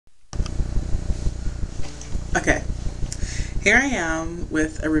Okay, here I am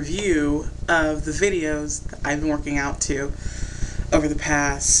with a review of the videos that I've been working out to over the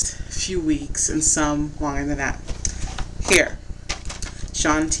past few weeks and some longer than that. Here,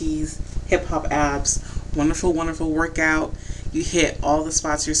 Shaun T's Hip Hop Abs. Wonderful, wonderful workout. You hit all the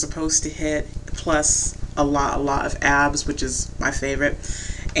spots you're supposed to hit, plus a lot of abs, which is my favorite.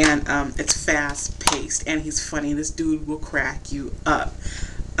 And it's fast paced, and he's funny. This dude will crack you up.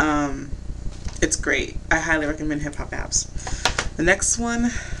 Um, it's great. I highly recommend Hip Hop Abs. The next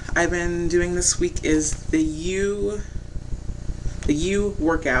one I've been doing this week is the U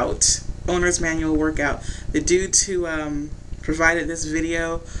workout, owner's manual workout. The dudes who provided this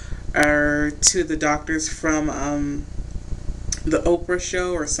video are two of the doctors from the Oprah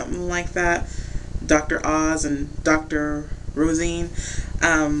show or something like that, Dr. Oz and Dr. Rosine.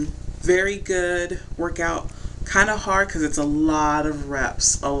 Very good workout. Kind of hard because it's a lot of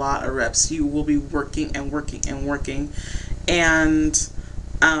reps. A lot of reps. You will be working and working and working. And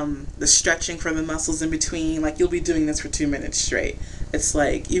the stretching for the muscles in between, like you'll be doing this for 2 minutes straight. It's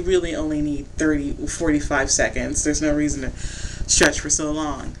like you really only need 45 seconds. There's no reason to stretch for so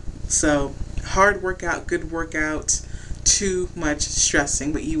long. So hard workout, good workout, too much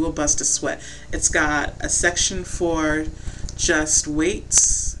stressing, but you will bust a sweat. It's got a section for just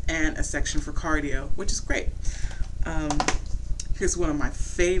weights and a section for cardio, which is great. Here's one of my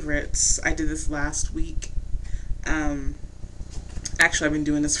favorites. I did this last week. Actually, I've been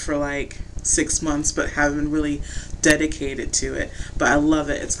doing this for like 6 months, but haven't really dedicated to it. But I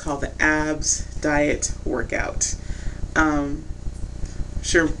love it. It's called the Abs Diet Workout. I'm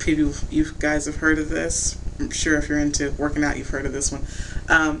sure you guys have heard of this. I'm sure if you're into working out, you've heard of this one.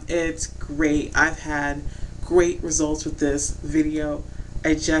 It's great. I've had great results with this video.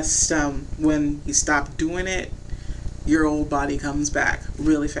 I just, when you stop doing it, your old body comes back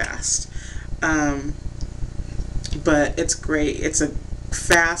really fast. But it's great. It's a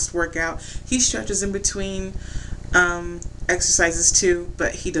fast workout. He stretches in between exercises too,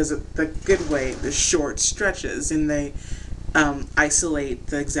 but he does it the good way, the short stretches, and they isolate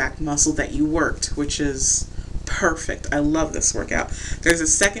the exact muscle that you worked, which is perfect. I love this workout. There's a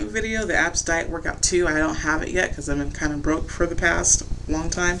second video, the Abs Diet Workout 2. I don't have it yet because I've been kind of broke for the past long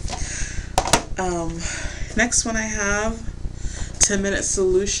time. Next one I have, 10-minute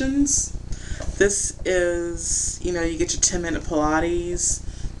solutions. This is, you get your 10-minute Pilates,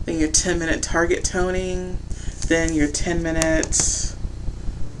 then your 10-minute target toning, then your 10-minute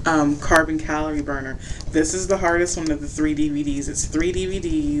carbon calorie burner. This is the hardest one of the 3 DVDs. It's 3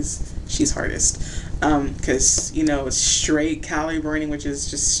 DVDs. She's hardest. Because, it's straight calorie burning, which is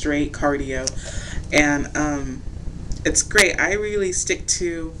just straight cardio. And it's great. I really stick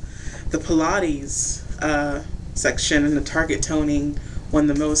to the Pilates section and the target toning one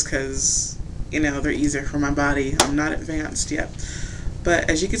the most because, they're easier for my body. I'm not advanced yet. But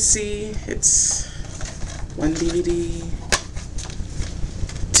as you can see, it's 1 DVD,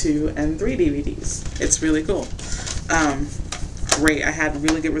 2 and 3 DVDs. It's really cool. Great. I had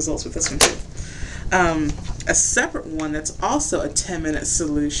really good results with this one too. A separate one that's also a 10-minute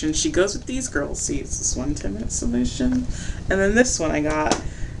solution. She goes with these girls. See, it's this one 10-minute solution. And then this one I got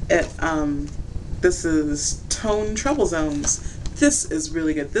at, this is Tone Trouble Zones. This is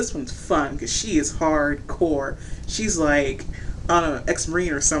really good. This one's fun because she is hardcore. She's like, I don't know,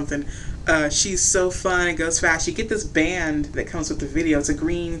 ex-Marine or something. She's so fun and goes fast. You get this band that comes with the video. It's a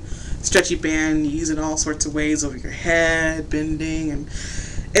green stretchy band. You use it in all sorts of ways over your head, bending, and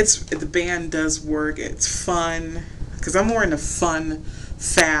the band does work. It's fun because I'm more into fun,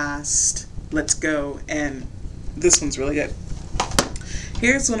 fast, let's go, and this one's really good.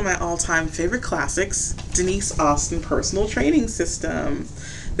 Here's one of my all-time favorite classics, Denise Austin Personal Training System.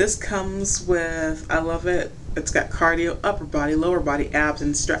 This comes with, I love it, it's got cardio, upper body, lower body, abs,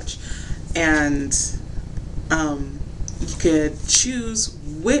 and stretch. And you could choose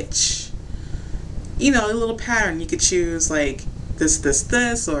which, a little pattern. You could choose like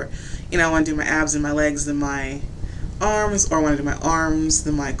this, or, I want to do my abs and my legs, then my arms, or I want to do my arms,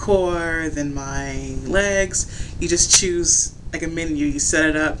 then my core, then my legs. You just choose like a menu, you set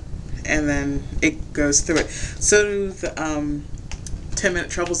it up, and then it goes through it. So do the 10-minute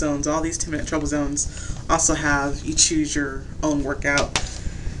trouble zones. All these 10-minute trouble zones also have, you choose your own workout.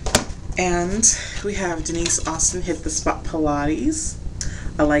 And we have Denise Austin Hit the Spot Pilates.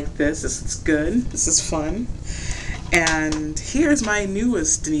 I like this. This is good. This is fun. And here's my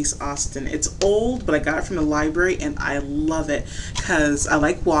newest Denise Austin. It's old, but I got it from the library, and I love it because I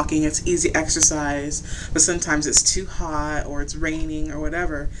like walking. It's easy exercise, but sometimes it's too hot or it's raining or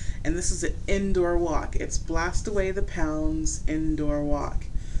whatever. And this is an indoor walk. It's Blast Away the Pounds indoor walk.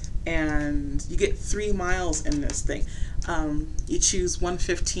 and you get 3 miles in this thing. You choose one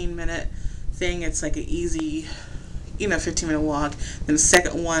 15-minute thing. It's like an easy, 15-minute walk. Then the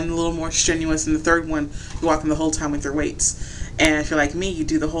second one, a little more strenuous, and the third one, you're walking the whole time with your weights. And if you're like me, you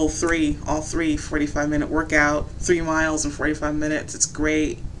do the whole all three 45-minute workout, 3 miles in 45 minutes. It's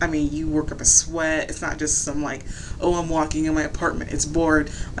great. I mean, you work up a sweat. It's not just some like, oh, I'm walking in my apartment. It's bored.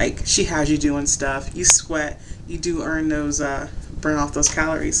 Like, she has you doing stuff. You sweat. You do burn off those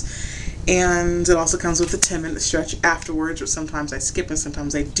calories. And it also comes with a 10-minute stretch afterwards, which sometimes I skip and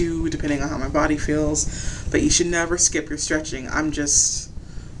sometimes I do, depending on how my body feels. But you should never skip your stretching.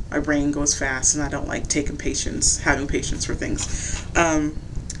 My brain goes fast, and I don't like having patience for things.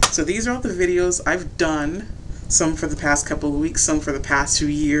 So these are all the videos I've done, some for the past couple of weeks, some for the past 2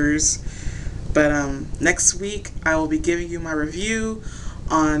 years. But next week, I will be giving you my review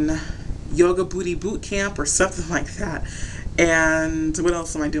on Yoga Booty Boot Camp or something like that. And what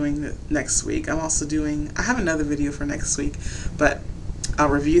else am I doing next week? I have another video for next week, but I'll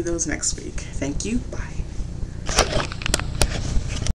review those next week. Thank you. Bye.